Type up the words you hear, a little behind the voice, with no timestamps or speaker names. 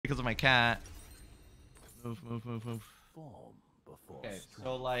because of my cat. Move, move, move, move. Okay,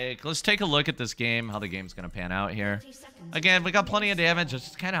 so like, let's take a look at this game, how the game's gonna pan out here. Again, we got plenty of damage. It's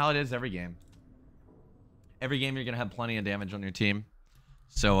just kind of how it is every game. Every game you're gonna have plenty of damage on your team.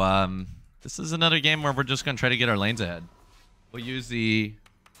 So this is another game where we're just gonna try to get our lanes ahead. We'll use the,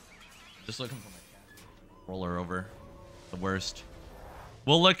 just looking for my cat. Roller over, the worst.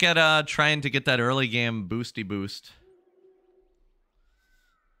 We'll look at trying to get that early game boosty boost.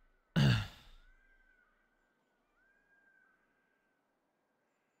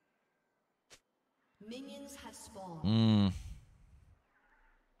 Minions have spawned.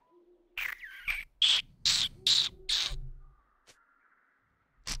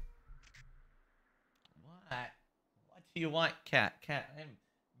 What do you want, cat? Cat, I'm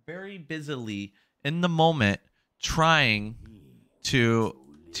very busily in the moment trying to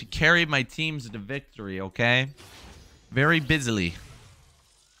carry my teams to victory, okay? Very busily.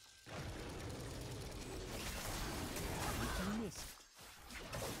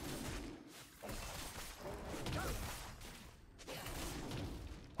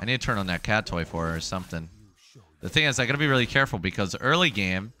 I need to turn on that cat toy for her or something. The thing is, I gotta be really careful because early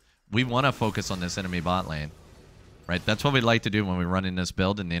game, we want to focus on this enemy bot lane. Right? That's what we like to do when we run in this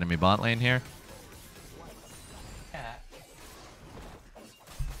build in the enemy bot lane here.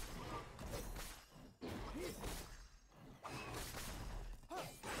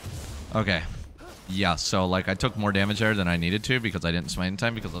 Okay. Yeah, so like I took more damage there than I needed to because I didn't smite in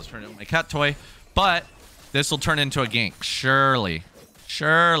time because I was turning on my cat toy. But this will turn into a gank. Surely.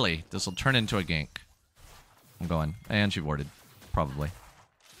 Surely this will turn into a gank. I'm going. And she warded. Probably.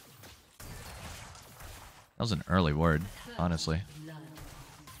 That was an early ward, honestly.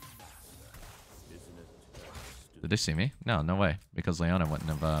 Did they see me? No, no way. Because Leona wouldn't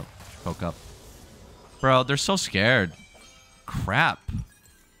have poke up. Bro, they're so scared. Crap.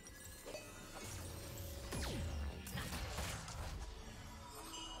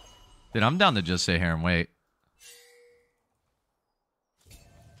 Dude, I'm down to just sit here and wait.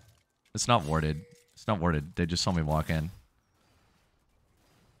 It's not warded. It's not warded. They just saw me walk in.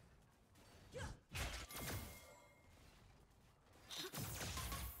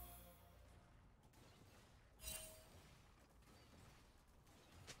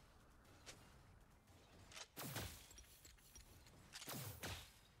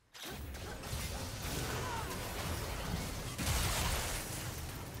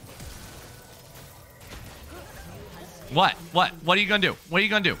 What? What? What are you gonna do? What are you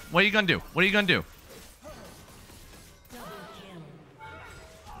gonna do? What are you gonna do? What are you gonna do?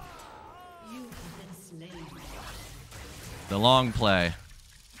 The long play.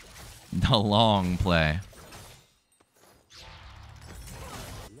 The long play.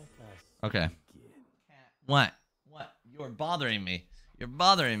 Okay. What? What? You're bothering me. You're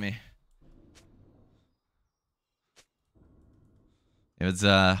bothering me. It was,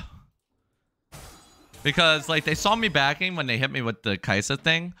 because, like, they saw me backing when they hit me with the Cowsep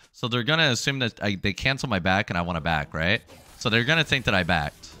thing. So they're going to assume that they cancel my back and I want to back, right? So they're going to think that I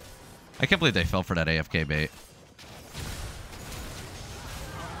backed. I can't believe they fell for that AFK bait.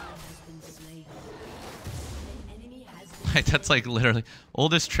 That's, like, literally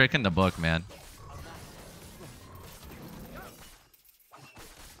oldest trick in the book, man.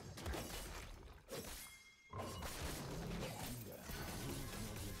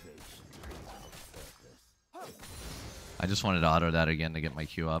 I just wanted to auto that again to get my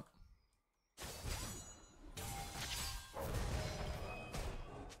Q up.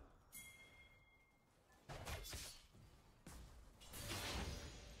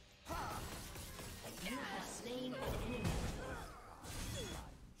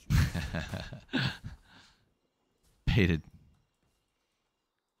 Baited.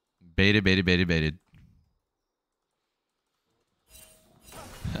 Baited, baited, baited, baited.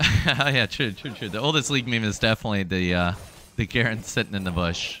 Oh yeah, true, true, true. The oldest league meme is definitely the Garen sitting in the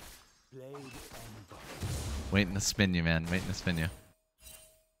bush. Waiting to spin you, man. Waiting to spin you.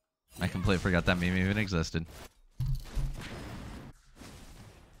 I completely forgot that meme even existed.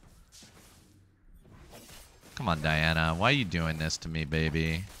 Come on, Diana. Why are you doing this to me,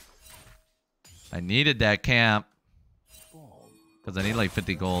 baby? I needed that camp. Because I need like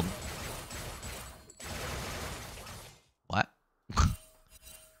 50 gold. What?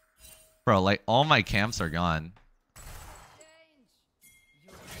 Bro, like all my camps are gone.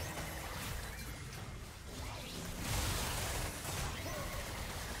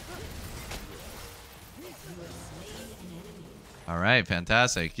 Alright,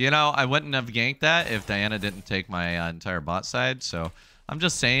 fantastic. You know, I wouldn't have ganked that if Diana didn't take my entire bot side. So, I'm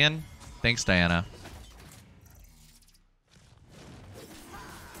just saying. Thanks, Diana.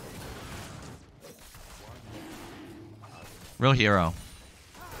 Real hero.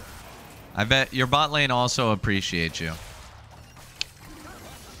 I bet your bot lane also appreciates you.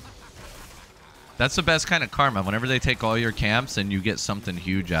 That's the best kind of karma. Whenever they take all your camps and you get something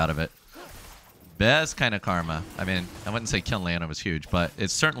huge out of it. Best kind of karma. I mean, I wouldn't say killing Lana was huge, but it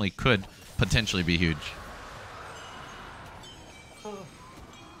certainly could potentially be huge.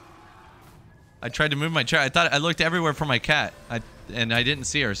 I tried to move my chair. I looked everywhere for my cat, and I didn't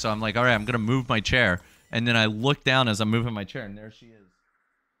see her. So I'm like, all right, I'm gonna move my chair. And then I looked down as I'm moving my chair, and there she is.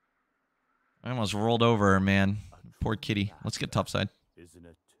 I almost rolled over her, man. Poor kitty. Let's get topside.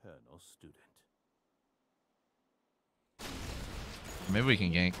 Maybe we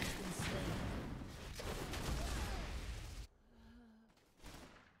can gank.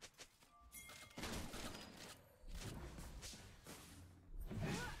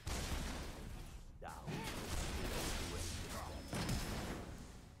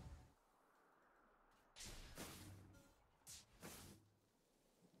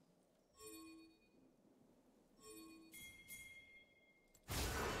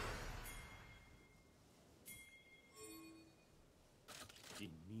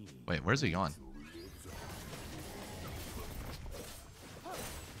 Wait, where's he going?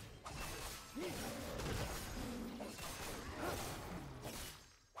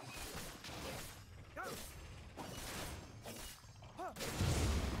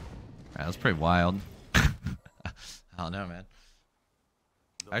 That was pretty wild. I don't know, man.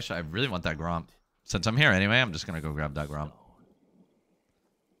 Actually, I really want that Gromp. Since I'm here anyway, I'm just gonna go grab that Gromp.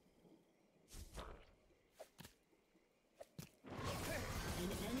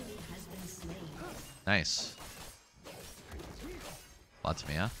 Nice. Lots of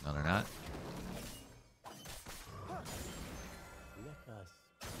me, huh? No, they're not.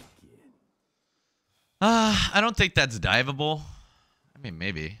 I don't think that's diveable. I mean,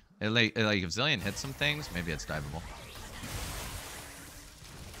 maybe. Like if Zillion hits some things, maybe it's diveable.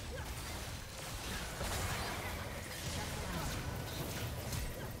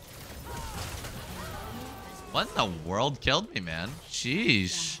 What in the world killed me, man?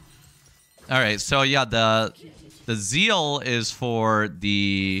 Sheesh. All right, so yeah, the Zeal is for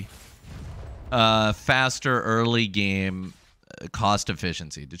the faster early game cost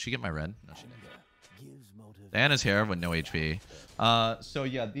efficiency. Did she get my red? No, she didn't. Diana's here with no HP. So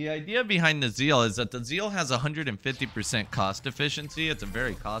yeah, the idea behind the Zeal is that the Zeal has 150% cost efficiency. It's a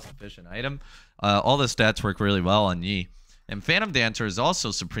very cost efficient item. All the stats work really well on Yi. And Phantom Dancer is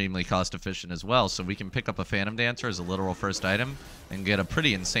also supremely cost efficient as well. So we can pick up a Phantom Dancer as a literal first item and get a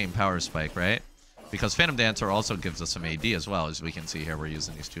pretty insane power spike, right? Because Phantom Dancer also gives us some AD as well. As we can see here, we're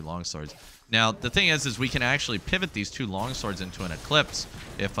using these two longswords. Now, the thing is we can actually pivot these two longswords into an Eclipse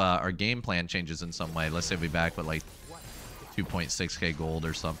if our game plan changes in some way. Let's say we back with like 2.6k gold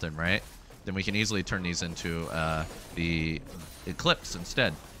or something, right? Then we can easily turn these into the Eclipse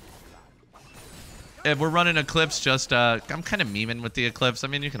instead. If we're running Eclipse, just I'm kind of memeing with the Eclipse. I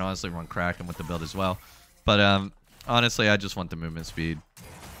mean, you can honestly run Kraken with the build as well. But honestly, I just want the movement speed,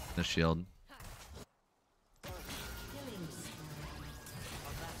 the shield.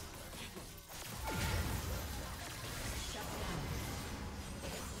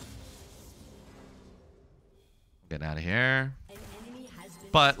 Get out of here.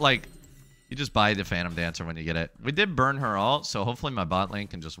 But like, you just buy the Phantom Dancer when you get it. We did burn her ult, so hopefully my bot lane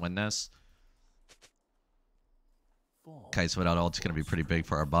can just win this. Kai's without ult's gonna be pretty big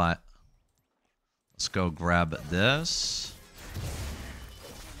for our bot. Let's go grab this.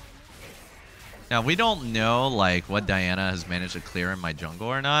 Now we don't know like what Diana has managed to clear in my jungle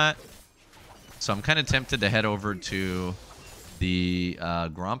or not. So I'm kind of tempted to head over to the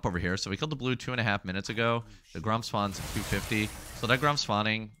Gromp over here. So we killed the blue 2.5 minutes ago. The Gromp spawns at 250. So that Gromp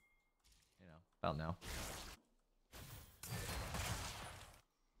spawning, you know, about now.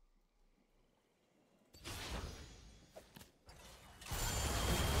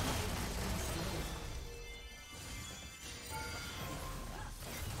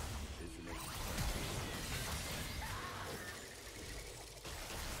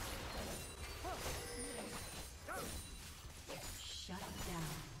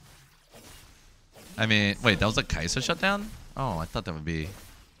 I mean, wait, that was a Kai'Sa shutdown? Oh, I thought that would be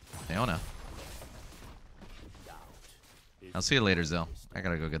Leona. I'll see you later, Zill. I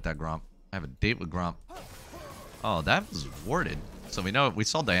gotta go get that Gromp. I have a date with Gromp. Oh, that was warded. So we know we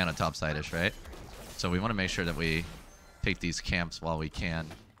saw Diana topside-ish, right? So we want to make sure that we take these camps while we can.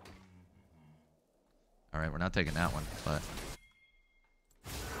 All right, we're not taking that one, but.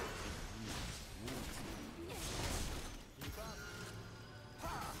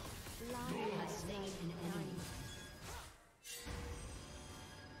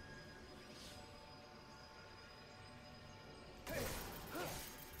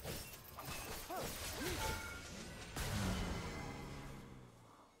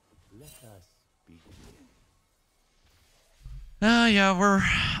 Yeah, we're...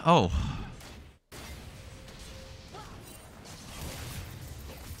 Oh.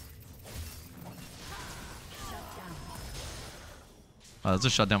 Oh, that's a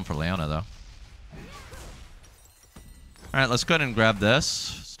shutdown for Leona, though. Alright, let's go ahead and grab this.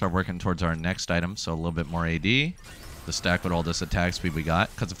 Start working towards our next item, so a little bit more AD. To stack with all this attack speed we got.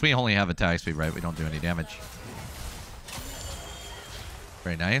 Because if we only have attack speed, right, we don't do any damage.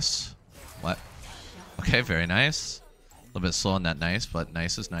 Very nice. What? Okay, very nice. A little bit slow on that nice, but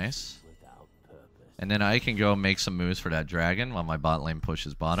nice is nice. And then I can go make some moves for that dragon while my bot lane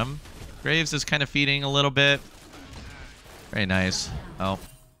pushes bottom. Graves is kind of feeding a little bit. Very nice. Oh.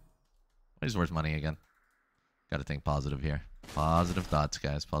 He's worth money again. Gotta think positive here. Positive thoughts,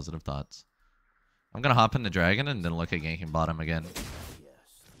 guys. Positive thoughts. I'm gonna hop in the dragon and then look at ganking bottom again.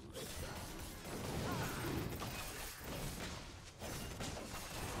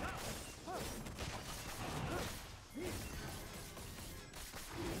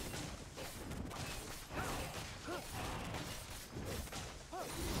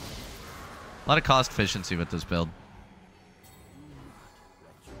 A lot of cost efficiency with this build.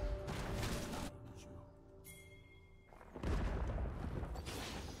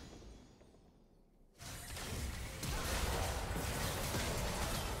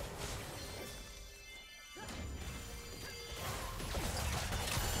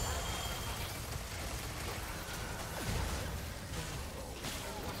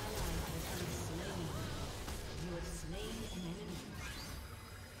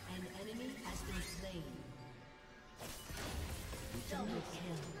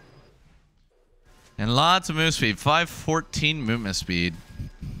 And lots of move speed. 514 movement speed.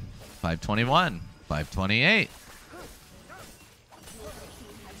 521. 528.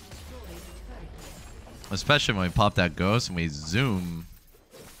 Especially when we pop that ghost and we zoom.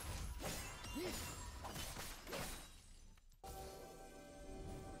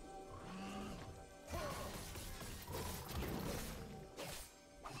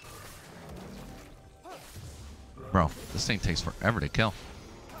 Bro, this thing takes forever to kill.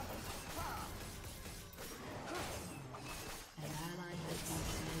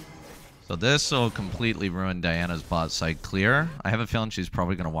 So this will completely ruin Diana's bot side clear. I have a feeling she's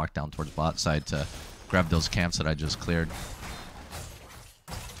probably going to walk down towards bot side to grab those camps that I just cleared.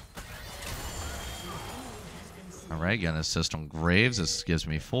 Alright, getting assist on Graves. This gives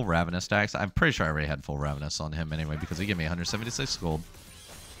me full Ravenous stacks. I'm pretty sure I already had full Ravenous on him anyway because he gave me 176 gold.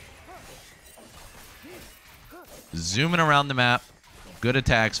 Zooming around the map. Good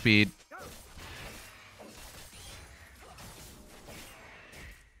attack speed.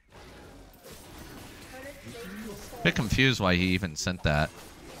 Bit confused why he even sent that.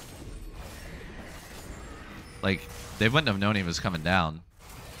 Like, they wouldn't have known he was coming down.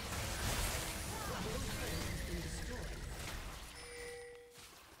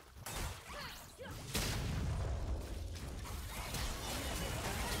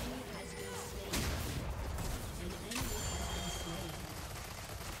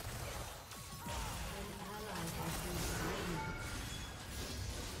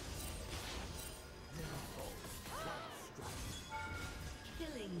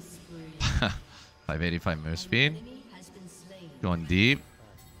 Spree. 585 move speed. Going deep.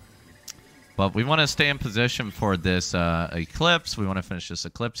 But we want to stay in position for this Eclipse. We want to finish this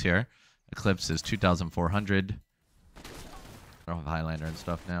Eclipse here. Eclipse is 2,400. I don't have Highlander and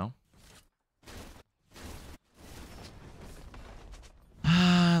stuff now.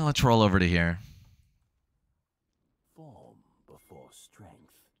 Let's roll over to here. Form before strength.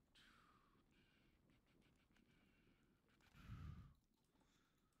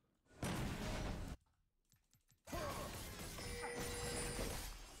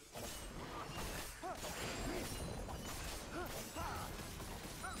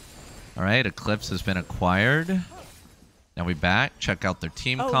 All right, Eclipse has been acquired. Now we back. Check out their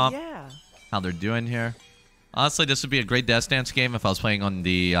team comp. Yeah. How they're doing here. Honestly, this would be a great Death Dance game if I was playing on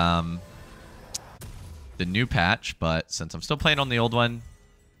the new patch. But since I'm still playing on the old one,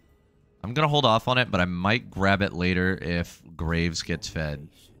 I'm going to hold off on it. But I might grab it later if Graves gets fed.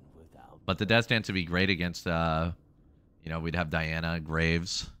 But the Death Dance would be great against, you know, we'd have Diana,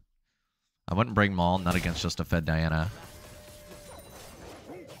 Graves. I wouldn't bring Maul, not against just a fed Diana.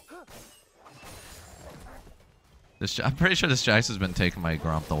 I'm pretty sure this Jax has been taking my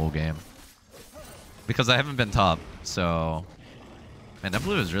Gromp the whole game. Because I haven't been top, so... Man, that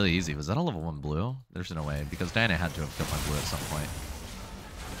blue is really easy. Was that a level 1 blue? There's no way, because Diana had to have killed my blue at some point.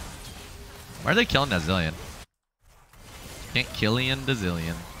 Why are they killing that Zillion? Can't killian the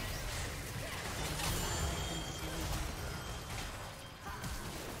Zillion.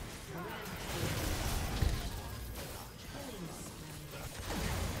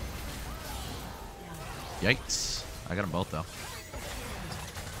 Yikes. I got them both, though.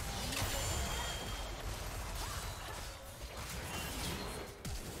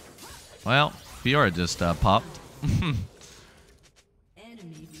 Well, Fiora just popped.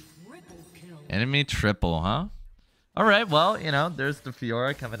 Enemy triple, huh? Alright, well, you know, there's the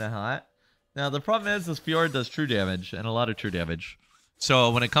Fiora coming in hot. Now, the problem is Fiora does true damage, and a lot of true damage. So,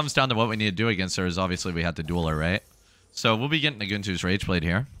 when it comes down to what we need to do against her is obviously we have to duel her, right? So, we'll be getting the Guntu's Rage Blade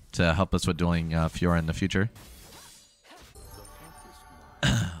here to help us with dueling Fiora in the future.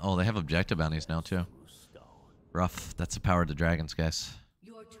 Oh, they have objective bounties now, too. Rough. That's the power of the dragons, guys.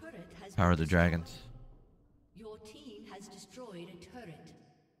 Power of the dragons. Your team has destroyed a turret.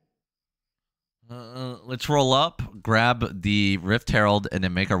 Let's roll up, grab the Rift Herald, and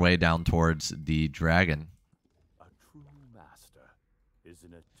then make our way down towards the dragon. A true master is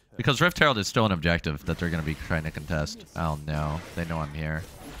an Because Rift Herald is still an objective that they're going to be trying to contest. Oh no, they know I'm here.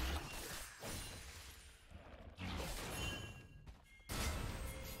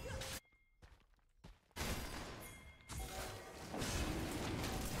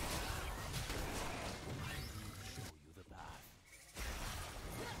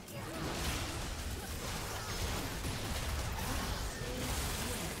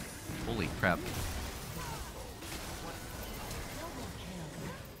 Holy crap.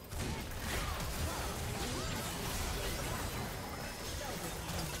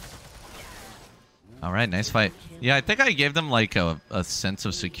 Alright, nice fight. Yeah, I think I gave them like a sense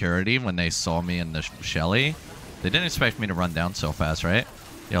of security when they saw me in the Shelly. They didn't expect me to run down so fast, right?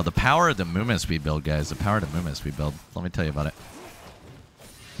 Yo, the power of the movement speed build, guys. The power of the movement speed build. Let me tell you about it.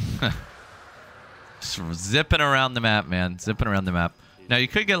 Just zipping around the map, man. Zipping around the map. Now, you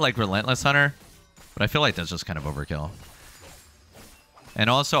could get like Relentless Hunter, but I feel like that's just kind of overkill. And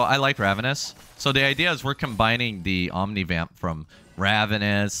also, I like Ravenous. So the idea is we're combining the Omnivamp from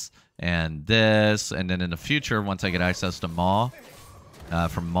Ravenous and this, and then in the future, once I get access to Maw,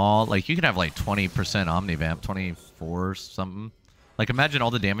 from Maw, like you can have like 20% Omnivamp, 24 something. Like imagine all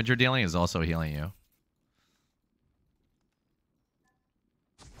the damage you're dealing is also healing you.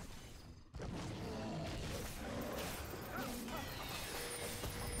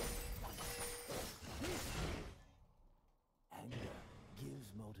 anger gives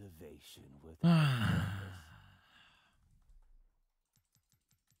motivation with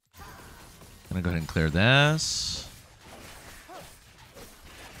Gonna go ahead and clear this.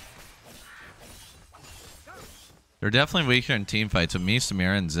 They're definitely weaker in team fights. With me,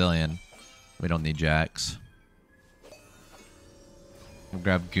 Samira, and Zillion. We don't need Jax. We'll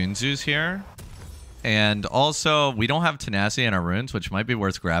grab Gunzu's here. And also, we don't have Tenacity in our runes, which might be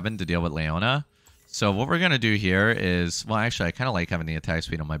worth grabbing to deal with Leona. So what we're going to do here is... Well, actually, I kind of like having the attack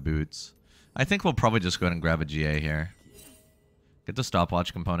speed on my boots. I think we'll probably just go ahead and grab a GA here. Get the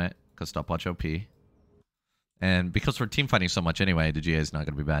stopwatch component, because stopwatch OP. And because we're team fighting so much anyway, the GA is not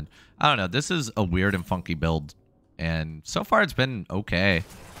going to be bad. I don't know. This is a weird and funky build. And so far, it's been okay.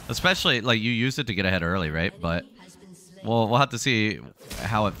 Especially, like, you use it to get ahead early, right? But we'll have to see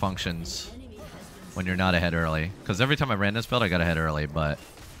how it functions when you're not ahead early. Because every time I ran this build, I got ahead early. But,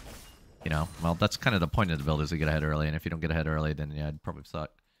 you know, well, that's kind of the point of the build is to get ahead early. And if you don't get ahead early, then, yeah, it'd probably suck.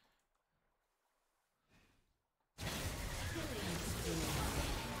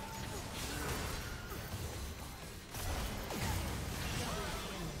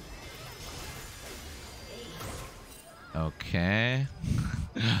 Okay.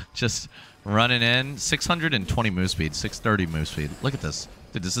 Just running in. 620 move speed. 630 move speed. Look at this.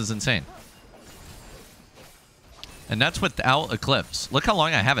 Dude, this is insane. And that's without Eclipse. Look how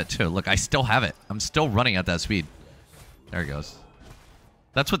long I have it, too. Look, I still have it. I'm still running at that speed. There it goes.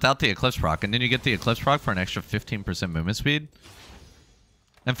 That's without the Eclipse proc. And then you get the Eclipse proc for an extra 15% movement speed.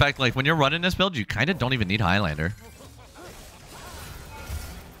 In fact, like, when you're running this build, you kind of don't even need Highlander.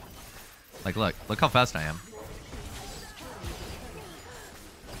 Like, look how fast I am.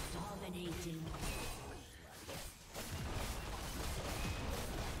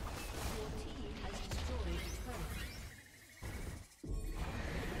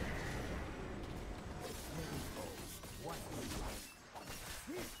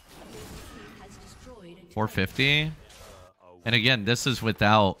 $450. And again, this is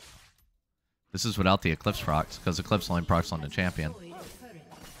without the Eclipse procs, because Eclipse only procs on the champion.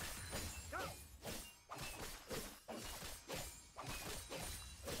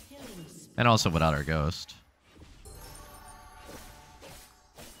 And also without our ghost.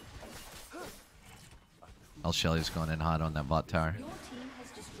 El Shelly's going in hot on that bot tower.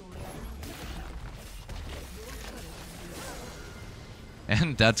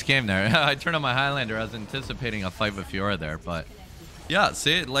 And that's game there. I turned on my Highlander. I was anticipating a fight with Fiora there, but Yeah,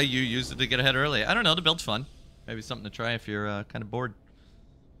 see, like you used it to get ahead early. I don't know. The build's fun. Maybe something to try if you're kind of bored.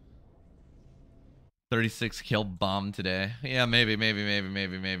 36 kill bomb today. Yeah, maybe.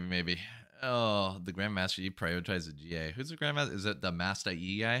 Oh, the Grandmaster E prioritized the GA. Who's the Grandmaster? Is it the Master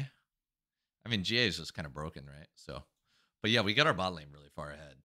E guy? I mean, GA is just kind of broken, right? So, but yeah, we got our bot lane really far ahead.